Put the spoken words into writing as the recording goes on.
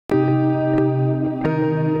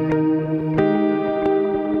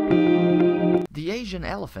Asian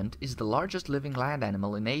elephant is the largest living land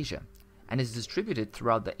animal in Asia and is distributed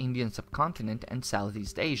throughout the Indian subcontinent and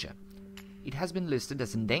Southeast Asia. It has been listed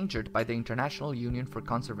as endangered by the International Union for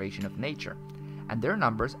Conservation of Nature, and their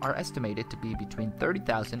numbers are estimated to be between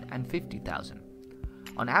 30,000 and 50,000.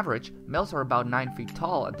 On average, males are about 9 feet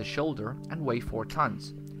tall at the shoulder and weigh 4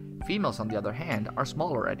 tons. Females, on the other hand, are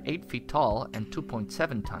smaller at 8 feet tall and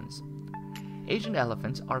 2.7 tons. Asian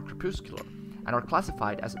elephants are crepuscular and are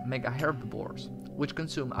classified as megaherbivores, which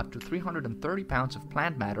consume up to 330 pounds of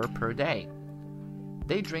plant matter per day.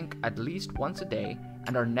 They drink at least once a day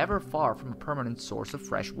and are never far from a permanent source of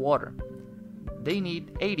fresh water. They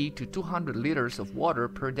need 80 to 200 liters of water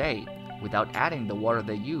per day, without adding the water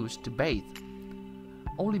they use to bathe.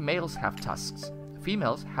 Only males have tusks.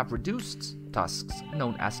 Females have reduced tusks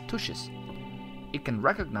known as tushes. It can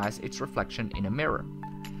recognize its reflection in a mirror.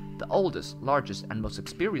 The oldest, largest, and most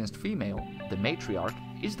experienced female, the matriarch,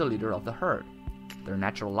 is the leader of the herd. Their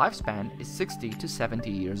natural lifespan is 60 to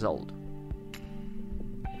 70 years old.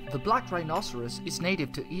 The black rhinoceros is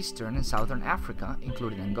native to eastern and southern Africa,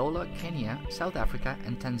 including Angola, Kenya, South Africa,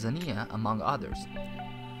 and Tanzania, among others.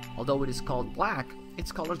 Although it is called black,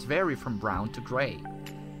 its colors vary from brown to gray.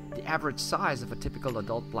 The average size of a typical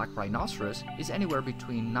adult black rhinoceros is anywhere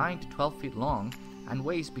between 9 to 12 feet long and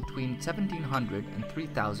weighs between 1,700 and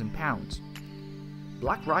 3,000 pounds.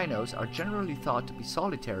 Black rhinos are generally thought to be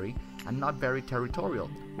solitary and not very territorial,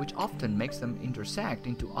 which often makes them intersect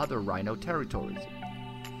into other rhino territories.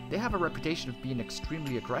 They have a reputation of being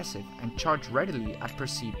extremely aggressive and charge readily at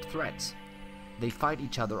perceived threats. They fight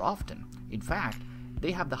each other often. In fact,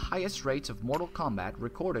 they have the highest rates of mortal combat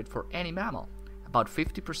recorded for any mammal. About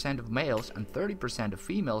 50% of males and 30% of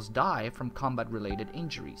females die from combat-related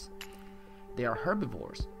injuries. They are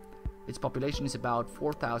herbivores. Its population is about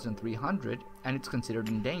 4,300 and it's considered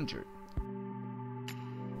endangered.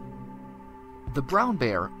 The brown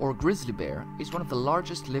bear, or grizzly bear, is one of the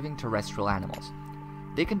largest living terrestrial animals.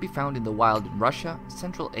 They can be found in the wild in Russia,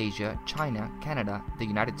 Central Asia, China, Canada, the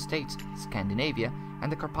United States, Scandinavia,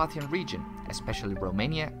 and the Carpathian region, especially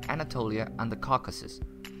Romania, Anatolia, and the Caucasus.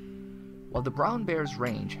 While the brown bear's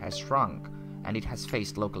range has shrunk and it has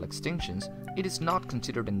faced local extinctions, it is not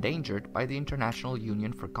considered endangered by the International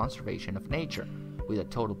Union for Conservation of Nature, with a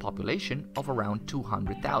total population of around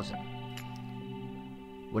 200,000.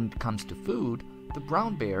 When it comes to food, the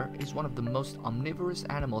brown bear is one of the most omnivorous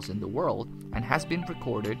animals in the world and has been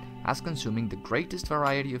recorded as consuming the greatest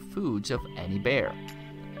variety of foods of any bear.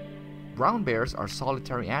 Brown bears are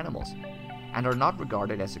solitary animals and are not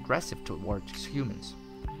regarded as aggressive towards humans.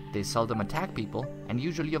 They seldom attack people and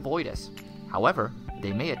usually avoid us. However,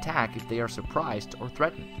 they may attack if they are surprised or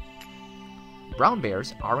threatened. Brown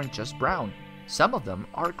bears aren't just brown. Some of them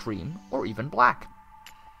are cream or even black.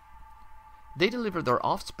 They deliver their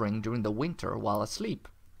offspring during the winter while asleep.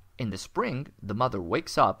 In the spring, the mother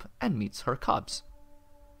wakes up and meets her cubs.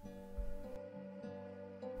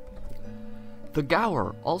 The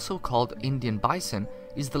gaur, also called Indian bison,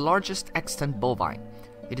 is the largest extant bovine.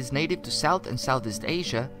 It is native to South and Southeast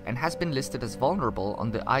Asia and has been listed as vulnerable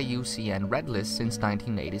on the IUCN Red List since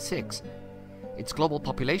 1986. Its global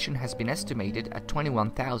population has been estimated at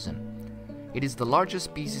 21,000. It is the largest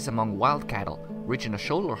species among wild cattle, reaching a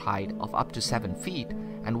shoulder height of up to 7 feet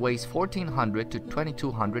and weighs 1,400 to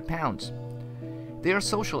 2,200 pounds. They are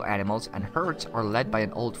social animals and herds are led by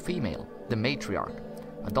an old female, the matriarch.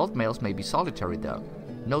 Adult males may be solitary though.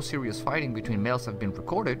 No serious fighting between males have been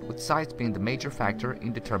recorded, with size being the major factor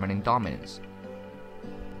in determining dominance.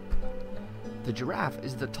 The giraffe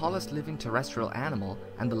is the tallest living terrestrial animal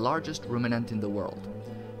and the largest ruminant in the world.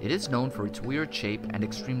 It is known for its weird shape and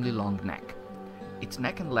extremely long neck. Its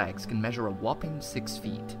neck and legs can measure a whopping 6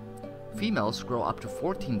 feet. Females grow up to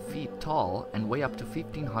 14 feet tall and weigh up to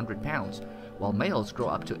 1,500 pounds, while males grow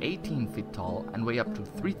up to 18 feet tall and weigh up to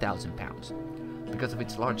 3,000 pounds. Because of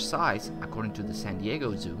its large size, according to the San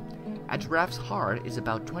Diego Zoo, a giraffe's heart is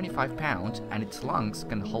about 25 pounds and its lungs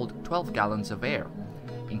can hold 12 gallons of air.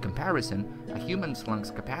 In comparison, a human's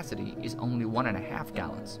lungs capacity is only 1.5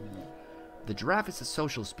 gallons. The giraffe is a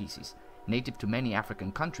social species, native to many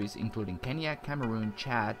African countries including Kenya, Cameroon,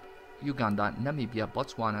 Chad, Uganda, Namibia,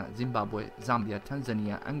 Botswana, Zimbabwe, Zambia,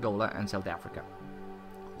 Tanzania, Angola, and South Africa.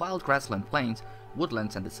 Wild grassland plains,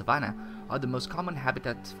 woodlands, and the savanna are the most common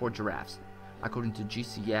habitats for giraffes. According to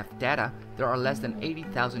GCF data, there are less than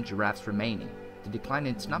 80,000 giraffes remaining. The decline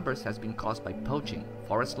in its numbers has been caused by poaching,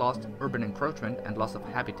 forest loss, urban encroachment, and loss of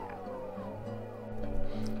habitat.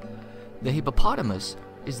 The hippopotamus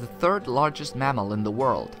is the third largest mammal in the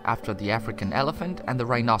world after the African elephant and the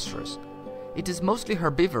rhinoceros. It is mostly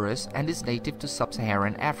herbivorous and is native to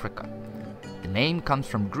sub-Saharan Africa. The name comes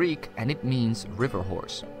from Greek and it means river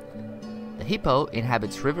horse. The hippo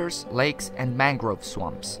inhabits rivers, lakes, and mangrove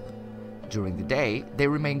swamps. During the day, they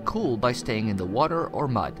remain cool by staying in the water or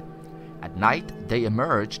mud. At night, they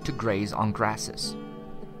emerge to graze on grasses.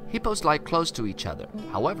 Hippos lie close to each other.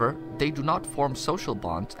 However, they do not form social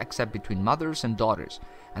bonds except between mothers and daughters,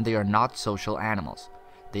 and they are not social animals.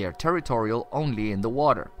 They are territorial only in the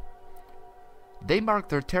water. They mark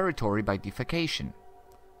their territory by defecation.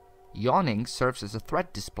 Yawning serves as a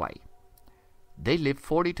threat display. They live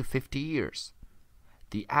 40 to 50 years.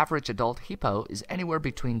 The average adult hippo is anywhere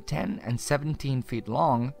between 10 and 17 feet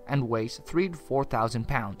long and weighs 3,000 to 4,000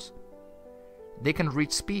 pounds. They can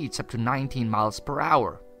reach speeds up to 19 miles per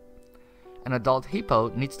hour. An adult hippo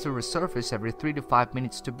needs to resurface every 3 to 5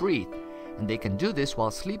 minutes to breathe, and they can do this while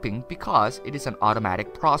sleeping because it is an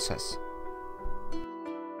automatic process.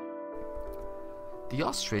 The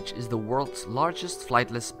ostrich is the world's largest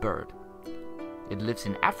flightless bird. It lives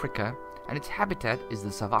in Africa, and its habitat is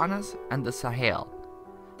the savannas and the Sahel.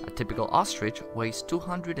 A typical ostrich weighs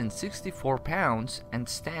 264 pounds and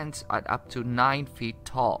stands at up to 9 feet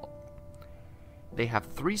tall. They have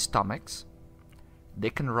 3 stomachs. They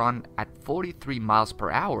can run at 43 miles per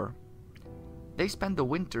hour. They spend the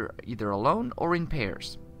winter either alone or in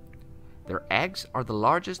pairs. Their eggs are the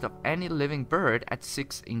largest of any living bird at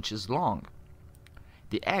 6 inches long.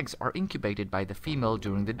 The eggs are incubated by the female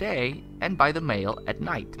during the day and by the male at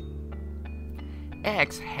night.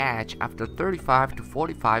 Eggs hatch after 35 to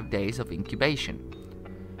 45 days of incubation.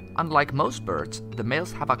 Unlike most birds, the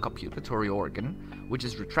males have a copulatory organ, which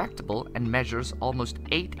is retractable and measures almost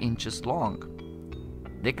 8 inches long.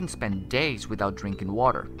 They can spend days without drinking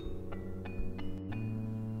water.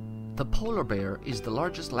 The polar bear is the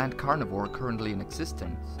largest land carnivore currently in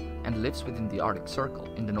existence and lives within the Arctic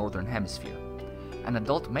Circle in the northern hemisphere. An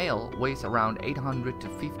adult male weighs around 800 to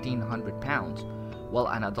 1,500 pounds, while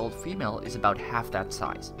an adult female is about half that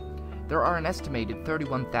size. There are an estimated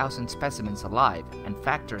 31,000 specimens alive, and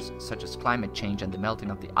factors such as climate change and the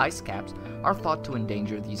melting of the ice caps are thought to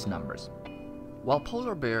endanger these numbers. While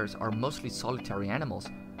polar bears are mostly solitary animals,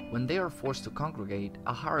 when they are forced to congregate,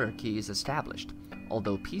 a hierarchy is established.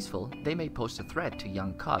 Although peaceful, they may pose a threat to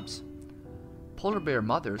young cubs. Polar bear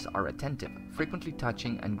mothers are attentive, frequently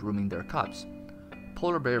touching and grooming their cubs.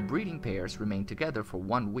 Polar bear breeding pairs remain together for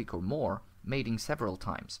 1 week or more, mating several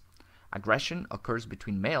times. Aggression occurs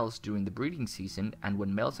between males during the breeding season and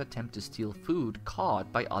when males attempt to steal food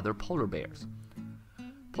caught by other polar bears.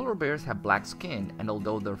 Polar bears have black skin, and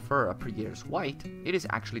although their fur appears white, it is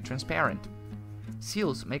actually transparent.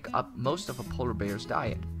 Seals make up most of a polar bear's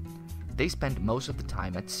diet. They spend most of the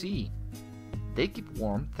time at sea. They keep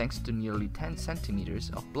warm thanks to nearly 10 centimeters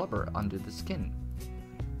of blubber under the skin.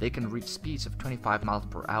 They can reach speeds of 25 miles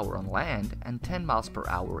per hour on land and 10 miles per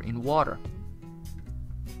hour in water.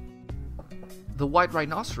 The white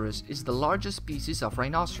rhinoceros is the largest species of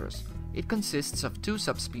rhinoceros. It consists of 2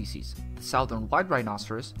 subspecies, the southern white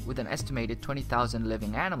rhinoceros with an estimated 20,000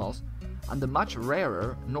 living animals, and the much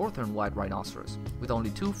rarer northern white rhinoceros with only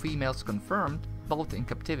 2 females confirmed, both in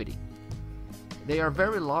captivity. They are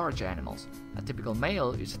very large animals. A typical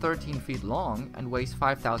male is 13 feet long and weighs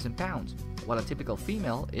 5,000 pounds, while a typical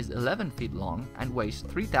female is 11 feet long and weighs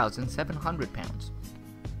 3,700 pounds.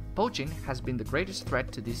 Poaching has been the greatest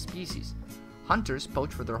threat to this species. Hunters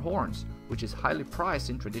poach for their horns, which is highly prized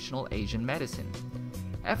in traditional Asian medicine.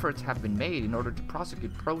 Efforts have been made in order to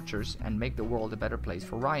prosecute poachers and make the world a better place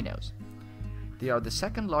for rhinos. They are the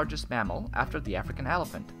second largest mammal after the African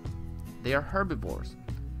elephant. They are herbivores.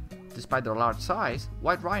 Despite their large size,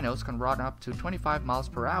 white rhinos can run up to 25 miles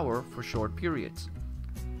per hour for short periods.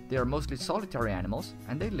 They are mostly solitary animals,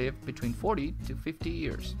 and they live between 40 to 50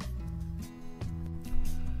 years.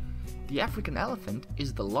 The African elephant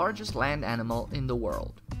is the largest land animal in the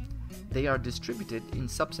world. They are distributed in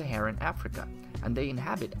sub-Saharan Africa, and they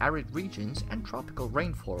inhabit arid regions and tropical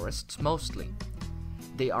rainforests mostly.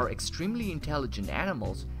 They are extremely intelligent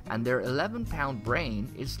animals, and their 11-pound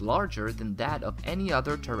brain is larger than that of any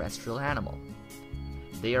other terrestrial animal.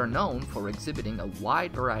 They are known for exhibiting a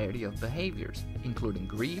wide variety of behaviors, including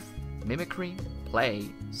grief, mimicry, play,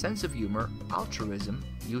 sense of humor, altruism,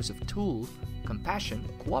 use of tools, compassion,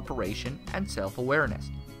 cooperation, and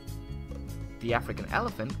self-awareness. The African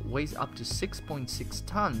elephant weighs up to 6.6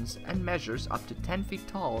 tons and measures up to 10 feet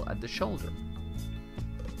tall at the shoulder.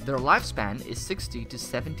 Their lifespan is 60 to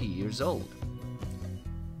 70 years old.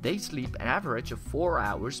 They sleep an average of 4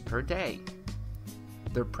 hours per day.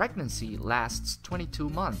 Their pregnancy lasts 22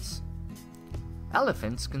 months.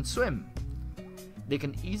 Elephants can swim. They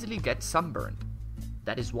can easily get sunburned.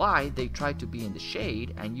 That is why they try to be in the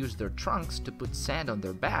shade and use their trunks to put sand on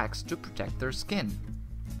their backs to protect their skin.